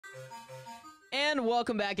And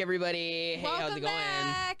welcome back, everybody. Hey, how's it going?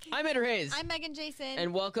 Back. I'm Andrew Hayes. I'm Megan Jason.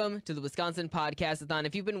 And welcome to the Wisconsin Podcastathon.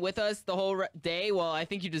 If you've been with us the whole day, well, I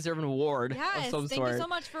think you deserve an award of some thank you so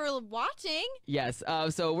much for watching. Yes,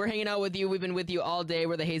 so we're hanging out with you. We've been with you all day.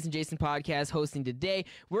 We're the Hayes and Jason podcast hosting today.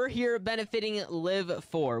 We're here benefiting Live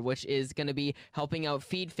 4, which is going to be helping out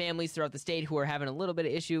feed families throughout the state who are having a little bit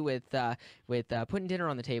of issue with putting dinner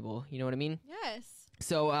on the table. You know what I mean? Yes.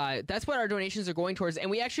 So that's what our donations are going towards. And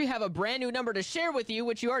we actually have a brand new number to share with you,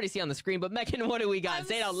 which you already see on the screen. But Megan, what do we got?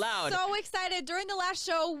 Say it out loud. So excited. During the last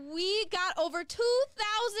show, we got over $2,000.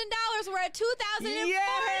 We're at $2,040. Yeah!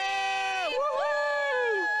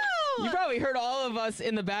 Woo-hoo! You probably heard all of us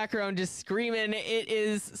in the background just screaming. It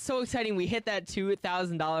is so exciting. We hit that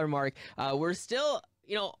 $2,000 mark. We're still...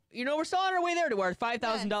 we're still on our way there to our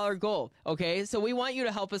 $5,000 goal, okay? So we want you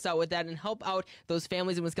to help us out with that and help out those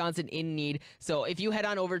families in Wisconsin in need. So if you head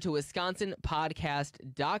on over to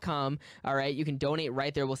wisconsinpodcast.com, all right, you can donate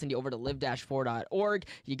right there. We'll send you over to live-4.org.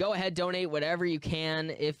 You go ahead, donate whatever you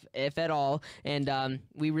can, if at all, and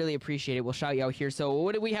we really appreciate it. We'll shout you out here. So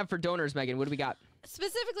what do we have for donors, Megan? What do we got?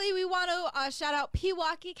 Specifically, we want to shout out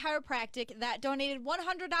Pewaukee Chiropractic that donated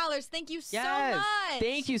 $100. Thank you so much.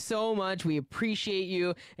 Thank you so much. We appreciate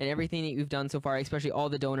you and everything that you've done so far, especially all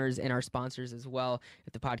the donors and our sponsors as well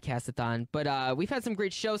at the Podcastathon. But we've had some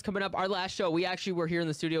great shows coming up. Our last show, we actually were here in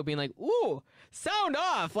the studio being like, ooh, sound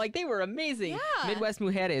off. Like, they were amazing. Yeah. Midwest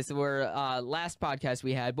Mujeres were last podcast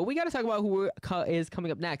we had. But we got to talk about who is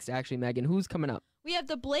coming up next, actually, Megan. Who's coming up? We have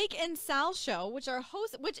the Blake and Sal Show, which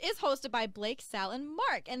is hosted by Blake, Sal, and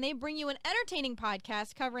Mark, and they bring you an entertaining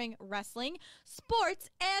podcast covering wrestling,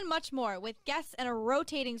 sports, and much more, with guests and a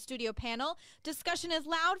rotating studio panel. Discussion is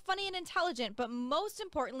loud, funny, and intelligent, but most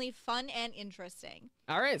importantly, fun and interesting.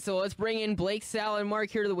 All right, so let's bring in Blake, Sal, and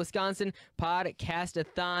Mark here to the Wisconsin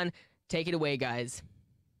Podcastathon. Take it away, guys.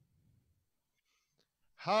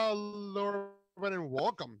 Hello, everyone, and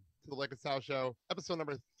welcome to the Blake and Sal Show, episode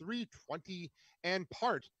number 320, and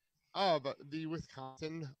part of the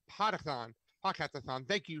Wisconsin Podcastathon.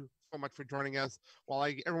 Thank you so much for joining us.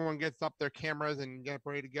 While everyone gets up their cameras and get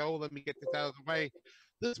ready to go, let me get this out of the way.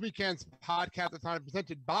 This weekend's Podcastathon is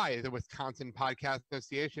presented by the Wisconsin Podcast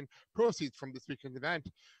Association. Proceeds from this weekend's event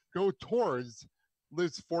go towards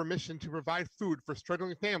Live's 4 mission to provide food for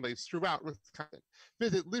struggling families throughout Wisconsin.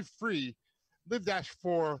 Visit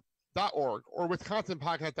live-4.org or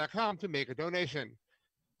wisconsinpodcast.com to make a donation.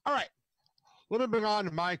 All right, let me bring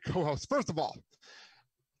on my co-host. First of all,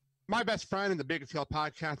 my best friend in the Big Scale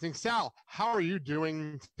Podcasting, Sal. How are you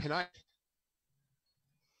doing tonight?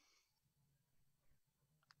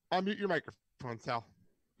 Unmute your microphone, Sal.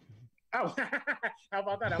 Oh, how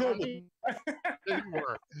about that? There you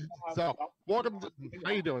were. So, welcome.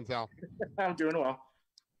 How you doing, Sal? I'm doing well.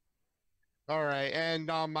 All right, and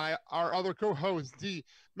our other co-host, the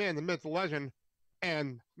man, the myth, the legend,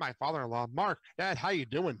 and my father-in-law, Mark. Dad, how you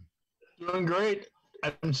doing? Doing great.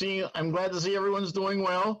 I'm glad to see everyone's doing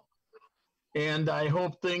well, and I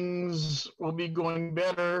hope things will be going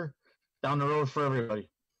better down the road for everybody.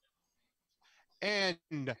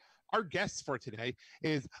 And our guest for today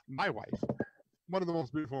is my wife, one of the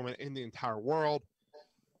most beautiful women in the entire world.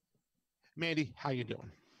 Mandy, how you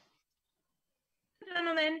doing?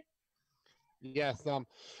 Gentlemen. Yes.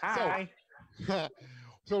 Hi.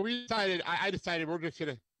 So we decided. I decided we're just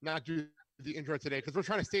gonna not do the intro today because we're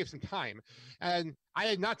trying to save some time. And I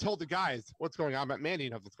had not told the guys what's going on, but Mandy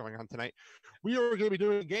knows what's going on tonight. We are going to be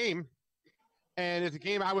doing a game, and it's a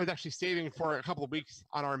game I was actually saving for a couple of weeks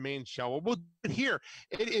on our main show. We'll do it here.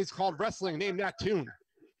 It is called Wrestling. Name that tune.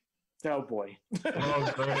 Oh boy.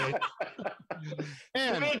 Oh, great.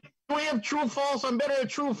 And do we have true false? I'm better at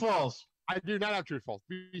true false. I do not have true false.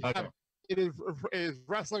 Okay. It is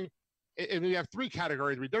wrestling, and we have 3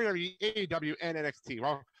 categories: WWE, AEW, and NXT.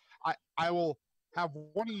 Well, I will have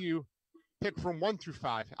one of you pick from 1 through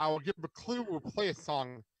 5. I will give a clue. We'll play a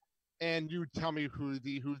song, and you tell me who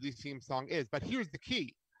the theme song is. But here's the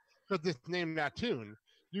key: because this name that tune,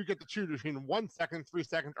 you get to choose between 1 second, 3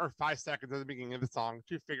 seconds, or 5 seconds at the beginning of the song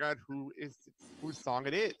to figure out whose song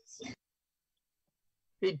it is.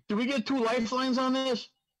 Hey, do we get 2 lifelines on this?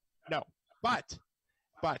 No, but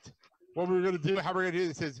what we're going to do, how we're going to do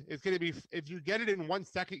this is, it's going to be, if you get it in 1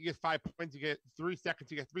 second, you get 5 points. You get 3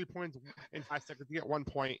 seconds, you get 3 points. In 5 seconds, you get 1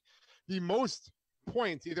 point. The most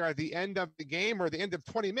points, either at the end of the game or the end of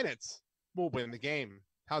 20 minutes, will win the game.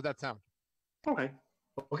 How's that sound? Okay.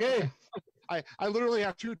 Okay. I literally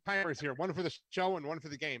have 2 timers here, one for the show and one for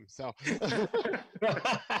the game. So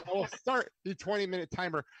we'll start the 20-minute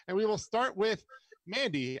timer, and we will start with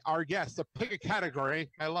Mandy, our guest. So pick a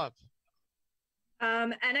category. I love.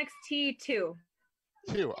 NXT 2.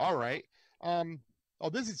 2. All right. Oh,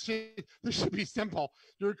 this should be simple.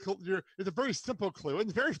 It's a very simple clue.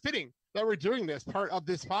 It's very fitting that we're doing this part of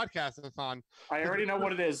this podcast-a-thon. I already know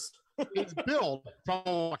what it is. It's Bill from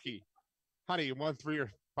Milwaukee. Honey, 1, 3,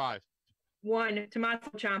 or 5? 1. Tommaso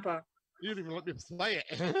Ciampa. You didn't even let me play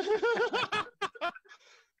it.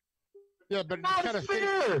 Yeah, but Not kind of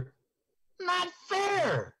fair. Not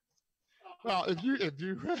fair. Well, if you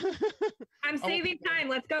I'm saving time.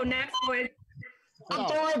 Let's go. Next, boys. I'm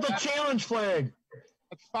throwing up the challenge flag.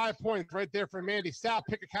 That's 5 points right there for Mandy. Sal,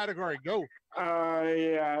 pick a category. Go.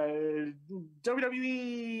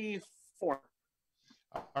 WWE 4.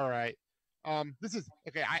 All right. This is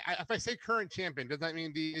okay. If I say current champion, does that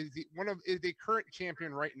mean is a current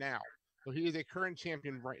champion right now? So he is a current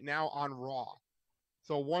champion right now on Raw.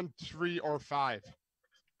 So 1, 3, or 5.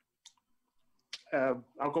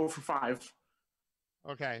 I'll go for 5.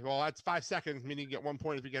 Okay. Well, that's 5 seconds, meaning you get 1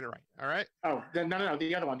 point if you get it right. All right. Oh, no,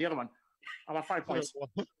 the other one. I want 5 points.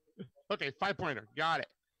 Okay, 5-pointer. Got it.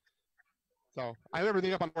 So I have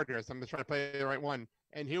everything up on board here, so I'm just trying to play the right one.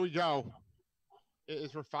 And here we go. It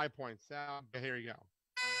is for 5 points. Sal, here you go.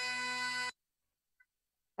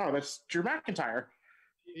 Oh, that's Drew McIntyre.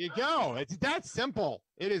 Here you go. It's that simple.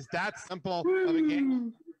 It is that simple of a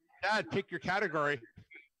game. Dad, pick your category.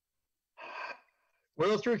 What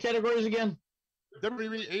are those 3 categories again?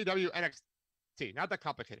 WWE, AEW, NXT. Not that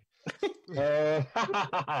complicated.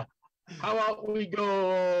 How about we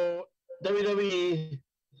go WWE?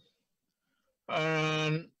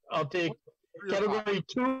 And I'll take category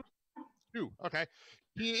 2. 2. Okay.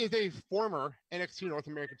 He is a former NXT North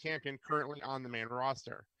American champion currently on the main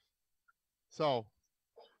roster. So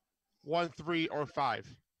 1, 3, or 5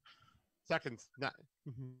 seconds. Not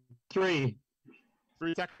 3.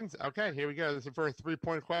 3 seconds. Okay, here we go. This is for a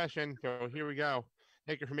 3-point question. So here we go.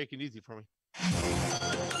 Thank you for making it easy for me.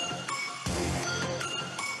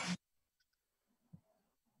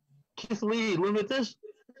 Keith Lee, limit this.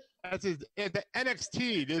 That's the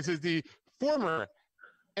NXT. This is the former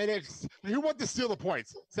NXT. Who wants to steal the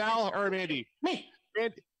points? Sal or Mandy? Me.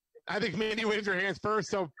 I think Mandy waved her hands first,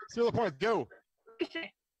 so steal the points. Go.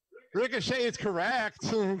 Ricochet. Ricochet is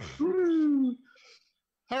correct. All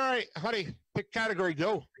right, honey, pick category.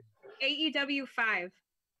 Go. AEW 5.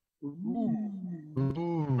 Ooh.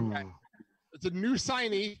 Okay. It's a new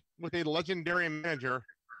signee with a legendary manager.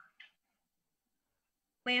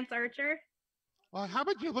 Lance Archer. Well, how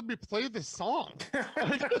about you let me play this song?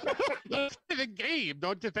 That's the game,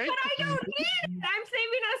 don't you think? But I don't need it. I'm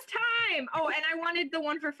saving us time. Oh, and I wanted the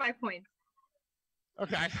one for 5 points.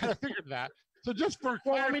 Okay, I kind of figured that. So just for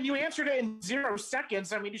Well, I mean, you answered it in 0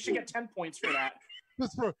 seconds. I mean, you should get 10 points for that.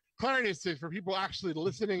 just for clarity's sake, for people actually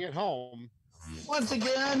listening at home. Once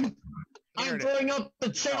again, I'm throwing up the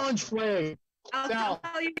challenge flag. I'll Sal,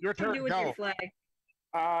 tell you your what to turn, do with go. your flag.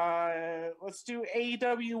 Let's do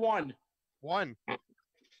AEW 1. 1.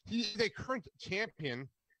 He is a current champion.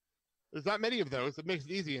 There's not many of those. It makes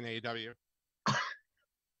it easy in AEW. All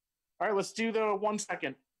right, let's do the 1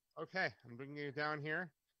 second. Okay, I'm bringing it down here.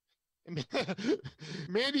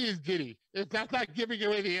 Mandy is giddy. If that's not giving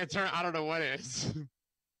away the answer, I don't know what is.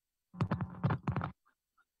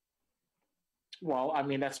 Well, I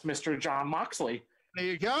mean, that's Mr. John Moxley. There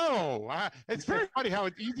you go. It's very funny how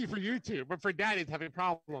it's easy for you two, but for Daddy's having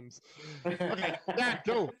problems. Okay, Dad,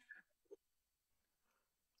 go.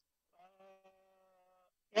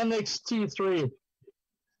 NXT 3.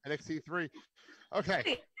 NXT 3.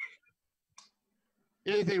 Okay.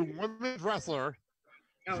 It is a women's wrestler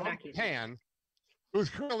Oh, from not Keith. Japan who's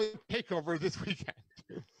currently in TakeOver this weekend.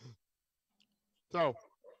 So,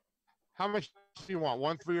 how much do you want?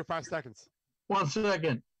 1, 3, or 5 seconds? 1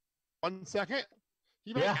 second. 1 second?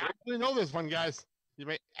 You may Yeah. actually know this one, guys. You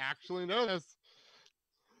may actually know this.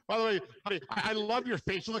 By the way, honey, I love your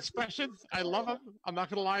facial expressions. I love them. I'm not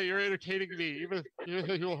going to lie. You're entertaining me. Even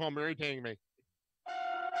if you're home, you're entertaining me.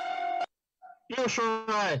 Yes,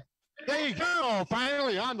 right. There you go.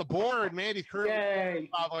 Finally on the board. Mandy's currently Yay.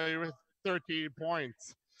 probably with 13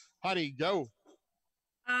 points. Honey, go.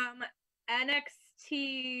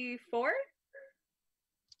 NXT 4.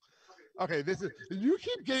 Okay, you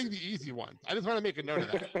keep getting the easy ones. I just want to make a note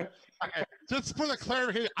of that. Okay, just for the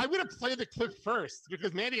clarification, I'm going to play the clip first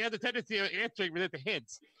because Mandy has a tendency of answering without the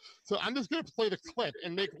hints. So I'm just going to play the clip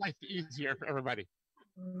and make life easier for everybody.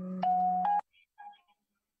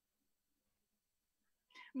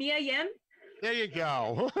 Mia Yim. There you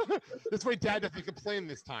go. This way Dad doesn't complain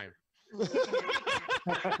this time.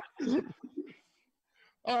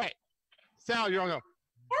 All right. Sal, you're on go.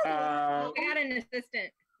 Uh, I got an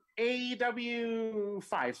assistant. AEW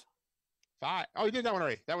 5. 5. Oh, you did that one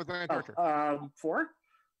already. That was my answer. 4?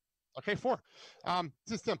 Okay, 4.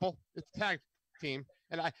 This is simple. It's a tag team.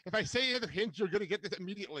 And if I say the hint, you're going to get this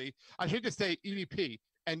immediately. I should just say EVP.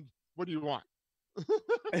 And what do you want?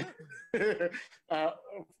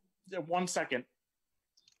 1 second.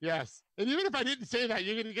 Yes. And even if I didn't say that,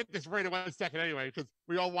 you're going to get this right in 1 second anyway, because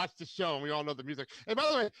we all watch the show and we all know the music. And by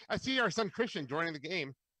the way, I see our son Christian joining the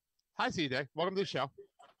game. Hi, CJ. Welcome to the show.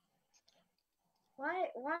 What?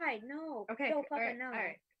 Why? No. Okay. No, All Papa, right. no. All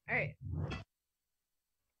right. All right.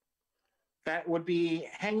 That would be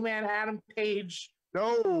Hangman Adam Page.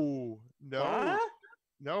 No. What?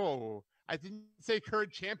 No. I didn't say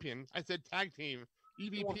current champion. I said tag team.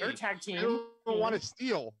 EVP. Well, they're tag team. You don't want to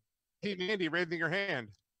steal. Team Mandy raising your hand.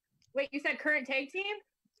 Wait, you said current tag team?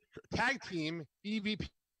 Tag team EVP.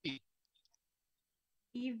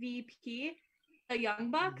 EVP? The Young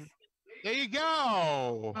Bucks? There you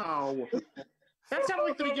go. Oh. That sounded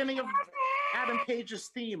like the beginning of Adam Page's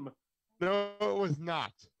theme. No, it was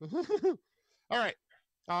not. All right.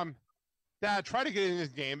 Dad, try to get in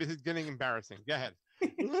this game. This is getting embarrassing. Go ahead.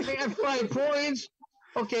 They got 5 points.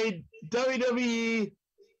 Okay, WWE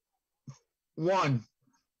 1.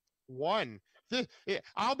 1.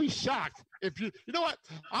 I'll be shocked if you know what?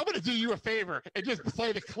 I'm going to do you a favor and just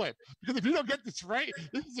play the clip, because if you don't get this right,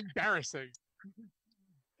 this is embarrassing.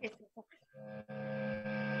 Which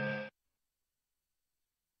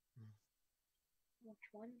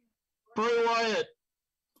one? Bray Wyatt.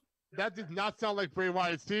 That did not sound like Bray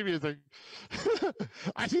Wyatt's theme music.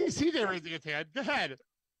 I see CJ raising his hand. Go ahead.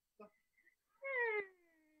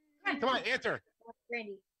 Come on, answer.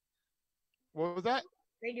 Randy. What was that?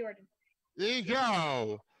 Randy Orton. There you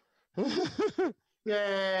go.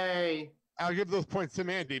 Yay. I'll give those points to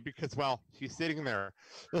Mandy because, well, she's sitting there.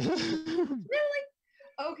 Really?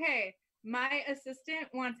 Okay. My assistant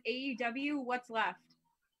wants AEW. What's left?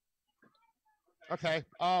 Okay.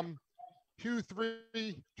 2 or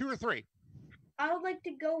 3. I would like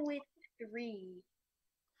to go with 3.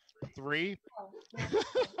 3. Oh,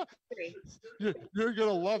 no, 3. You're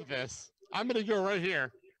gonna love this. I'm gonna go right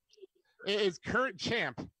here. It is current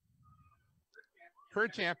champ.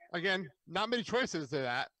 Current champ. Again, not many choices to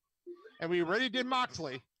that. And we already did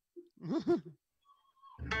Moxley.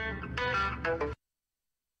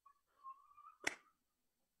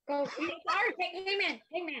 Go. Hangman.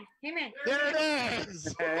 There it is.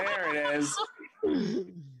 There it is.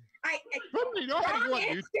 You know how to go on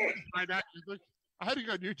YouTube to find that music? I had to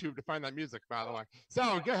go on YouTube to find that music, by the way.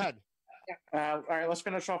 So go ahead. All right, let's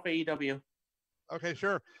finish off AEW. Okay,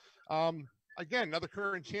 sure. Again, another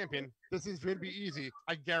current champion. This is going to be easy.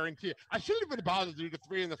 I guarantee it. I shouldn't even bother to do the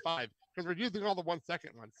 3 and the 5 because we're using all the 1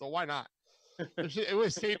 second ones. So why not? It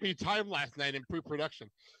would save me time last night in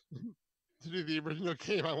pre-production to do the original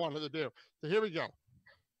game I wanted to do. So here we go.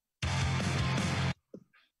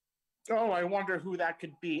 Oh, I wonder who that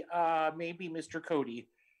could be. Maybe Mr. Cody.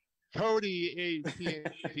 Cody, you're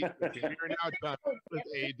now done with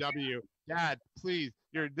AEW. Dad, please,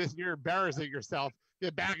 you're embarrassing yourself.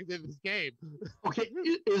 Get back into this game. Okay,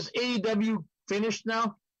 is AEW finished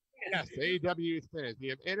now? Yes, AEW is finished. We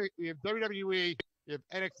have WWE, we have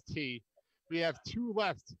NXT. We have 2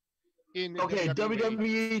 left in Okay,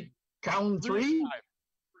 WWE count 3?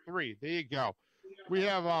 3. There you go. We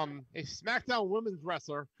have a SmackDown women's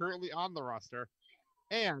wrestler currently on the roster,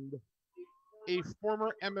 and a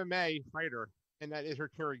former MMA fighter, and that is her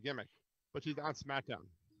current gimmick, but she's on SmackDown.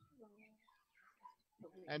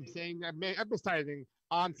 I'm emphasizing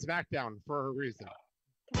on SmackDown for a reason.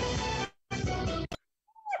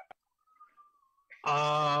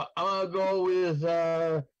 I'm gonna go with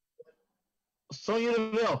Sonya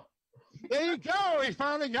Deville. There you go. We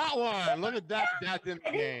finally got one. Look at that. That's in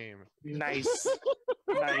the game. Nice. Oh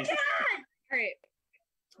my Nice. God! All right.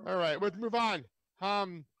 All right, let's move on.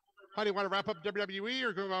 Honey, want to wrap up WWE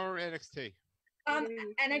or go over NXT?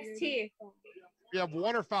 NXT. You have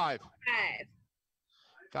 1 or 5? 5.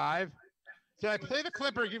 5. Should I play the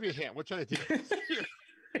clip or give you a hint? What should I do?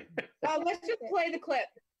 Let's just play the clip.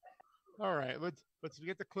 All right, let's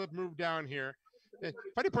get the clip moved down here. The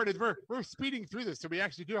funny part is we're speeding through this, so we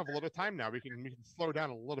actually do have a little time now. We can slow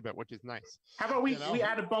down a little bit, which is nice. How about we You know?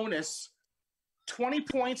 add a bonus? 20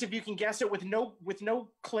 points if you can guess it with no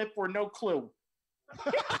clip or no clue.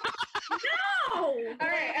 No! All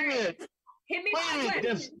right. Hit me with the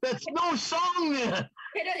clip. That's no song then.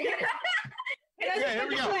 Hit us Yeah, here with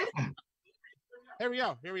we the go. clip. Here we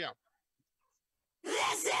go.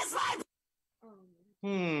 This is my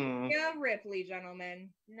Hmm. Yeah, Ripley, gentlemen.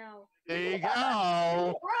 No. There you go.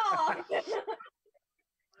 Wrong.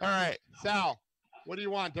 All right, Sal, what do you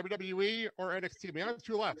want, WWE or NXT? We only have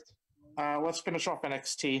 2 left. Let's finish off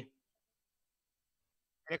NXT.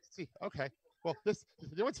 NXT, okay. Well, you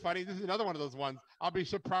know what's funny? This is another one of those ones. I'll be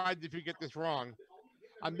surprised if you get this wrong.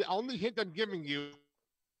 The only hint I'm giving you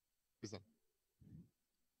is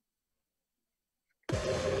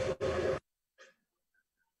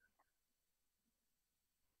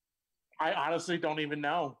I honestly don't even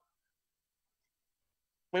know.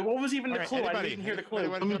 Wait, what was even the clue? I didn't even hear the clue.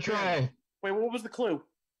 Let me try. Wait, what was the clue?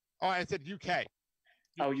 Oh, I said UK.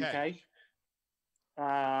 Oh, UK.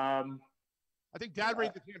 I think Dad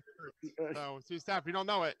raised the hand first. So staff, you don't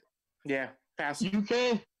know it. Yeah, pass.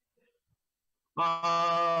 UK.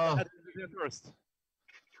 Dad raised the hand first.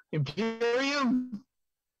 Imperium.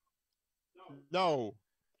 No.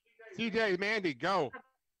 CJ, Mandy, go.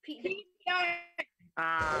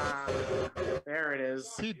 There it is.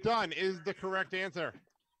 Pete Dunne is the correct answer.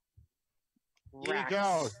 There you Rex.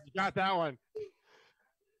 go. You got that one.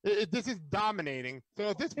 This is dominating. So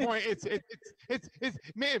at this point, it's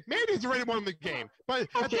Mandy's already won the game. But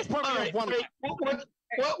at this point, we have one.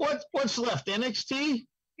 What's left? NXT.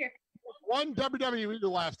 One WWE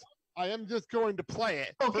left. I am just going to play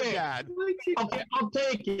it for Dad. Okay, I'll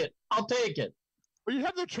take it. Well, you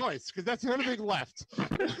have no choice because that's the only thing left.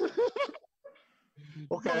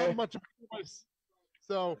 Okay. Don't have much of a choice.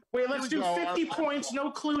 So Wait, let's do 50 points. No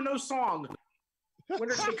clue, no song.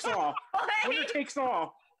 Winner takes all. Winner takes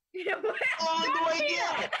all. Oh, do I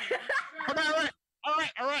get it? All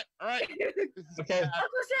right. This is Okay. bad.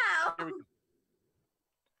 Here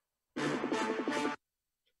we go.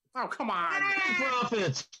 Oh, come on.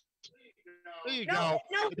 Profits. There you No, go.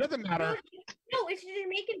 no. It doesn't matter. No, it's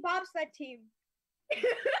Jamaican bobsled team.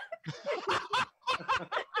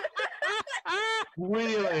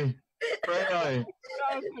 Really? Really?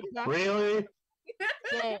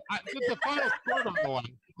 So this is the final score, by the way.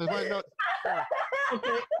 There's my note.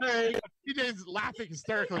 Okay. All right. TJ's laughing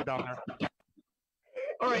hysterically down there.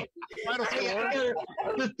 All right. Final score.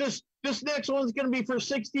 This next one's going to be for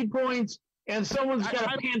 60 points, and someone's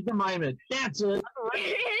got to pantomime it. That's it.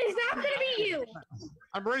 It's not going to be you.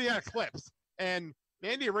 I'm already out of clips, and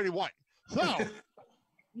Mandy already won. So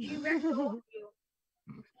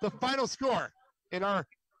the final score in our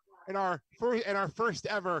first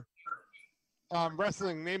ever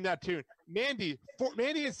wrestling Name That Tune, Mandy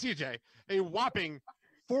and CJ, a whopping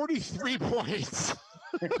 43 points.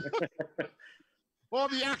 While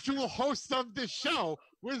the actual hosts of this show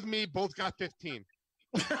with me both got 15.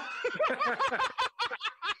 Wait, how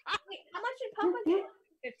much did Papa get?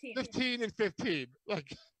 15. 15 and 15.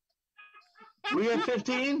 Like We got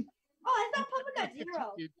 15? Oh, I thought Papa got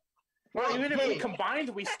 0. Well, even if we combined,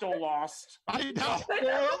 we still lost. I know.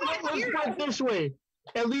 Well, let's put it this way.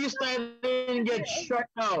 At least I didn't get shut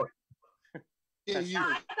out. Yeah, you.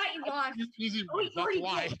 I thought you lost. Easy Oh, ones, you that's already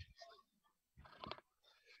why. did.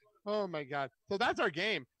 Oh my God! So that's our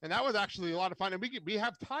game, and that was actually a lot of fun. And we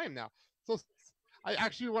have time now. So I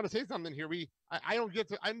actually want to say something here. I don't get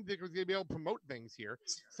to. I didn't think I was gonna be able to promote things here.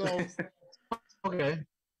 So Okay.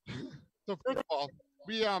 so first of all,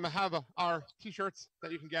 we have our T-shirts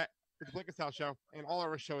that you can get with the Blake and Sal Show, and all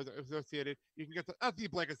our shows associated. You can get them at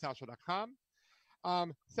theblakeandsalshow.com.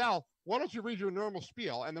 Sal, why don't you read your normal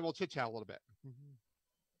spiel, and then we'll chit chat a little bit.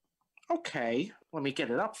 Okay, let me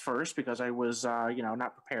get it up first because I was,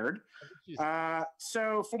 not prepared.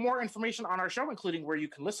 So for more information on our show, including where you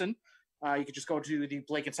can listen, you can just go to the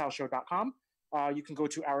blakeandsalshow.com. You can go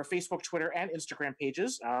to our Facebook, Twitter, and Instagram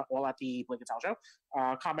pages, all at the Blake and Sal Show.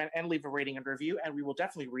 Comment and leave a rating and review, and we will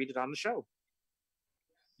definitely read it on the show.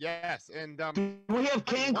 Yes, and Do we have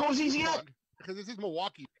can cozies yet? Because this is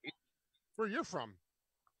Milwaukee. Where you're from?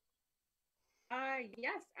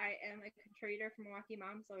 Yes, I am a contributor for Milwaukee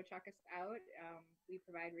Moms, so check us out. We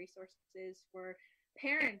provide resources for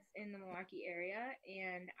parents in the Milwaukee area.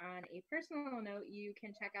 And on a personal note, you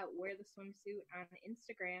can check out Wear the Swimsuit on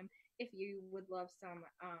Instagram if you would love some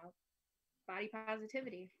body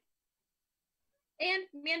positivity. And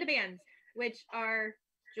Manda Bands, which are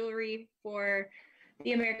jewelry for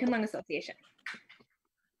the American Lung Association.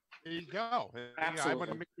 There you go. I want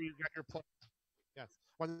to make sure you got your plugs. Yes,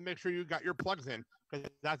 I want to make sure you got your plugs in because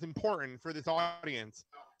that's important for this audience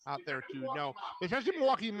out there to know, especially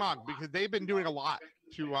Milwaukee Mug, because they've been doing a lot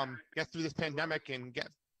to get through this pandemic and get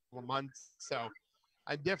for months. So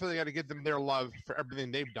I definitely got to give them their love for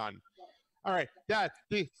everything they've done. All right, Dad,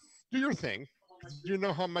 do your thing. You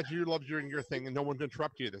know how much you love doing your thing, and no one can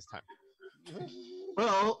interrupt you this time.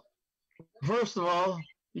 Well, first of all,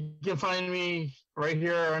 you can find me right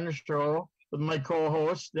here on the show with my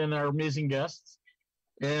co-host and our amazing guests.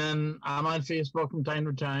 And I'm on Facebook from time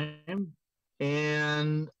to time.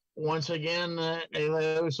 And once again,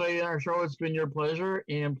 I always say in our show, it's been your pleasure.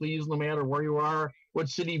 And please, no matter where you are, what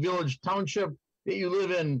city, village, township that you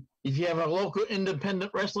live in, If you have a local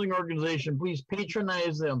independent wrestling organization, please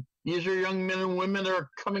patronize them. These are young men and women that are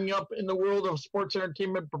coming up in the world of sports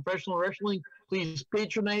entertainment, professional wrestling. Please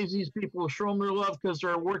patronize these people, show them their love because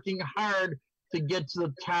they're working hard to get to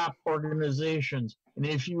the top organizations. And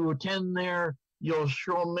if you attend there, you'll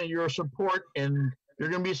show them your support, and you're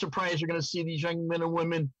going to be surprised. You're going to see these young men and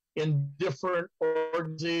women in different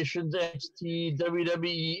organizations, NXT,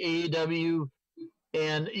 WWE, AEW,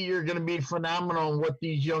 and you're going to be phenomenal in what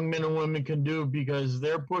these young men and women can do because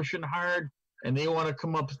they're pushing hard and they want to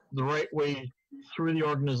come up the right way through the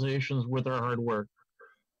organizations with their hard work.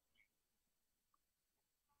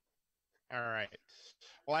 All right.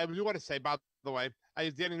 Well, I do want to say, by the way, I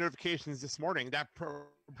was getting notifications this morning that pro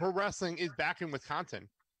wrestling is back in Wisconsin,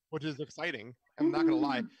 which is exciting. I'm not going to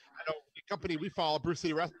lie. I know the company we follow, Bruce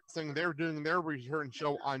City Wrestling, they're doing their return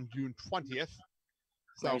show on June 20th.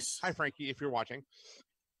 So, Nice. Hi, Frankie, if you're watching.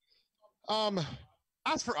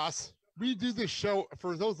 As for us, we do this show.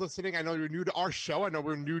 For those listening, I know you're new to our show. I know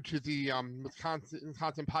we're new to the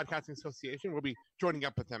Wisconsin Podcasting Association. We'll be joining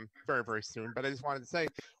up with them very, very soon. But I just wanted to say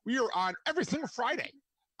we are on every single Friday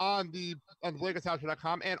on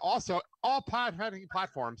BlakeandSouthshow.com and also all podcasting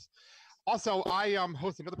platforms. Also, I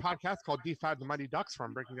host another podcast called D5 The Mighty Ducks, where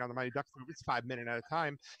I'm breaking down the Mighty Ducks movies 5 minutes at a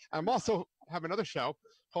time. I'm also have another show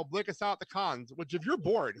called Blake and Sal at the Cons, which if you're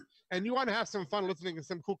bored and you want to have some fun listening to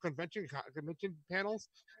some cool convention panels,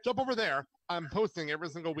 jump over there. I'm posting every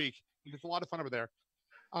single week. It's a lot of fun over there.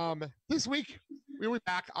 This week, we'll be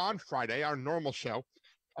back on Friday, our normal show,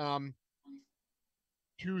 to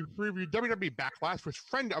preview WWE Backlash with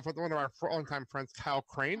one of our longtime friends, Kyle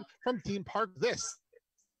Crane, from Theme Park This.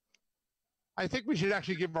 I think we should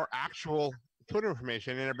actually give our actual Twitter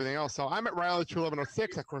information and everything else. So I'm at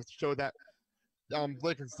Riley21106. Of course, the show that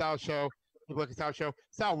Blake and Sal show. The Blake and Sal show.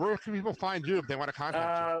 Sal, where can people find you if they want to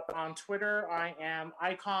contact you? On Twitter, I am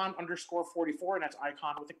icon_44, and that's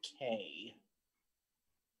icon with a K.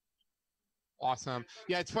 Awesome.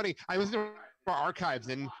 Yeah, it's funny. I listened to our archives,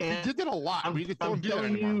 and we did that a lot. We just don't do that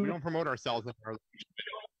anymore. We don't promote ourselves anymore.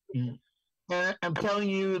 I'm telling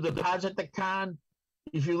you, the pods at the con,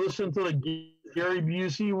 if you listen to the Gary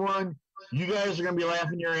Busey one, you guys are going to be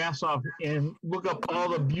laughing your ass off and look up all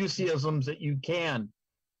the Buseyisms that you can.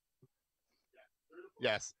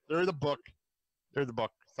 Yes, they're the book. They're the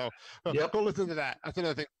book. So go listen to that. That's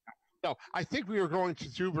another thing. So I think we're going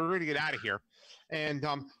to get out of here. And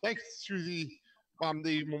thanks to the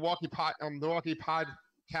Milwaukee Podcast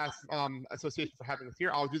Association for having us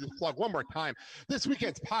here. I'll do this plug one more time. This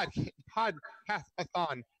weekend's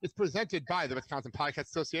Podcastathon is presented by the Wisconsin Podcast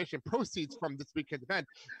Association. Proceeds from this weekend's event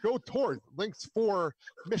go towards Links for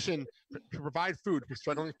mission to provide food for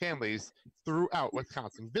struggling families throughout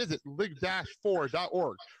Wisconsin. Visit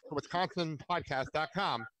lig-4.org for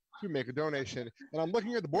wisconsinpodcast.com to make a donation. And I'm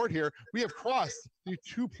looking at the board here. We have crossed the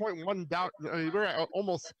 2.1. We're at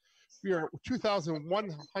almost. We are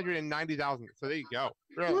 2,190,000. So there you go.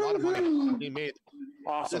 There's a lot of money being made.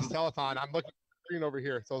 Awesome. This telethon. I'm looking at the screen over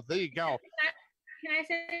here. So there you go. Can I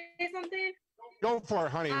say something? Go for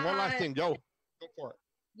it, honey. One last thing. Go for it.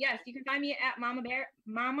 Yes, you can find me at Mama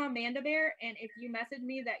Manda Bear, and if you message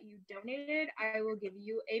me that you donated, I will give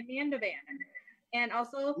you a Manda Van. And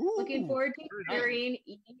also, looking forward to hearing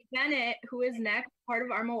Edie Bennett, who is next, part of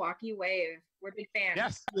our Milwaukee Wave. We're big fans.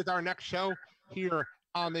 Yes, with our next show here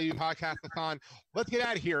on the Podcastathon. Let's get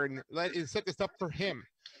out of here and set this up for him.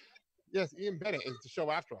 Yes, Ian Bennett is the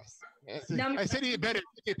show after us. I said Ian Bennett.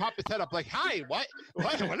 He popped his head up like, hi, what?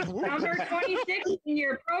 Number 26 in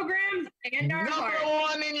your programs and our heart. Number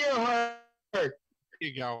one in your heart. There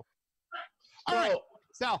you go. All right,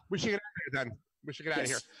 Sal, we should get out of here then. We should get out of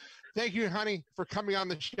here. Thank you, honey, for coming on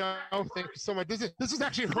the show. Thank you so much. This is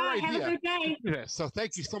actually her idea. Have a good day. So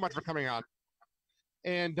thank you so much for coming on.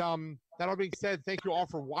 And that all being said, thank you all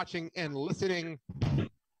for watching and listening.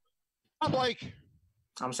 I'm Blake.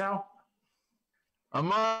 I'm Sal. I'm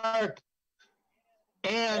Mark.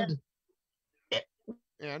 And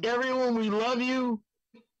everyone, we love you.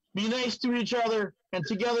 Be nice to each other, and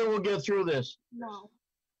together we'll get through this. No.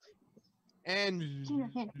 And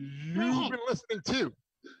you've been listening to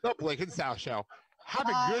the Blake and Sal Show. Have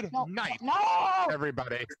a good night,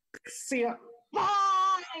 everybody. See ya.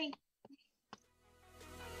 Bye.